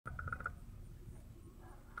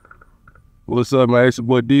What's up, man? It's your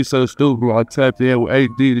boy DeeSoStupid. I tapped in with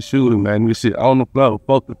HD the shooter, man. This shit on the floor.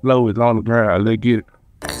 Fuck the flow, it's on the ground. Let's get it.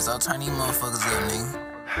 Hey, so turn these motherfuckers up, nigga.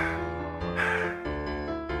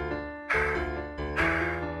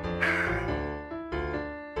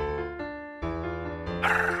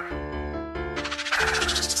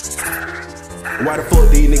 Why the fuck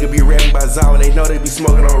these niggas be rapping by Zaw and they know they be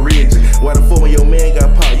smoking on Ridge? Why the fuck when your man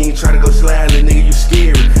got popped, you ain't try to go slide, little nigga, you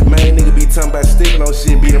scary. Main nigga be talking about sticking on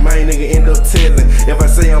shit, be the main nigga end up telling. If I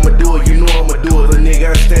say I'ma do it, you know I'ma do it, little nigga,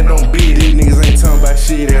 I stand on beat. These niggas ain't talking about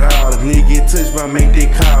shit at all. If nigga get touched by make that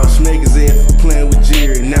call. Snakes in for playing with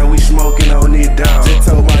Jerry, now we smoking on this dog. Just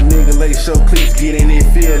told my nigga, lay show clips, get in that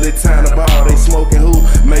field, it's time to ball. They smoking who?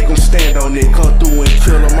 Make them stand on it, come through and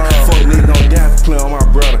kill them all. Fuck nigga gon' die for playing on my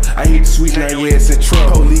brother. I hit the switch, now your ass in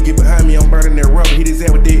trouble. Police get behind me, I'm burning that rubber. Hit his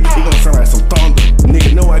head with that, it gon' sound like some thunder.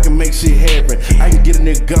 Nigga know I can make shit happen. I can get a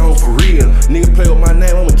nigga gone for real. Nigga play with my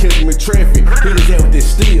name, I'ma catch him in traffic. Hit his head with this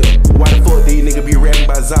steel. Why the fuck these niggas be rapping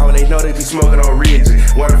by Zaw and they know they be smoking on Ridge?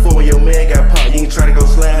 Why the fuck when your man got popped, you ain't try to go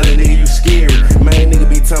slide, little nigga, you scary.